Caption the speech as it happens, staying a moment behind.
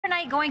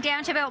tonight going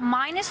down to about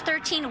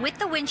 -13 with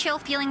the wind chill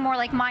feeling more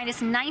like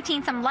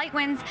 -19. Some light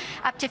winds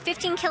up to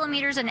 15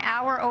 kilometers an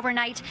hour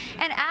overnight.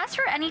 And as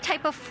for any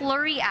type of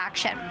flurry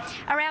action,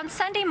 around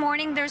Sunday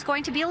morning, there's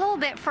going to be a little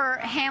bit for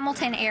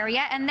Hamilton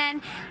area. And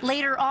then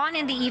later on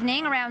in the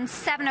evening, around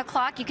 7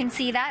 o'clock, you can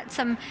see that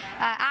some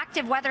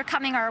active weather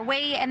coming our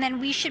way. And then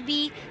we should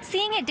be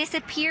seeing it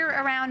disappear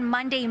around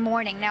Monday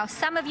morning. Now,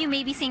 some of you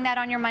may be seeing that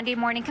on your Monday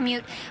morning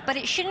commute, but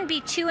it shouldn't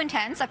be too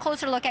intense. A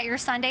closer look at your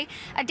Sunday,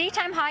 a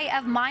daytime high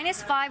of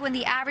 -5 when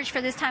the average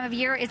for this time of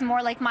year is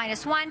more like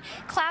 -1.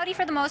 Cloudy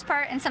for the most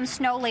part and some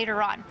snow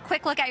later on.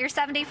 Quick look at your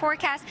 7-day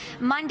forecast.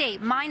 Monday,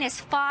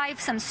 -5,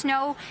 some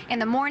snow in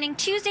the morning.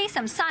 Tuesday,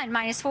 some sun,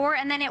 -4,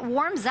 and then it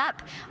warms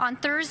up on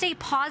Thursday,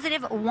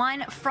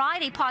 +1.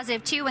 Friday,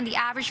 +2, when the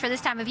average for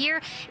this time of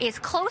year is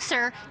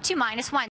closer to -1.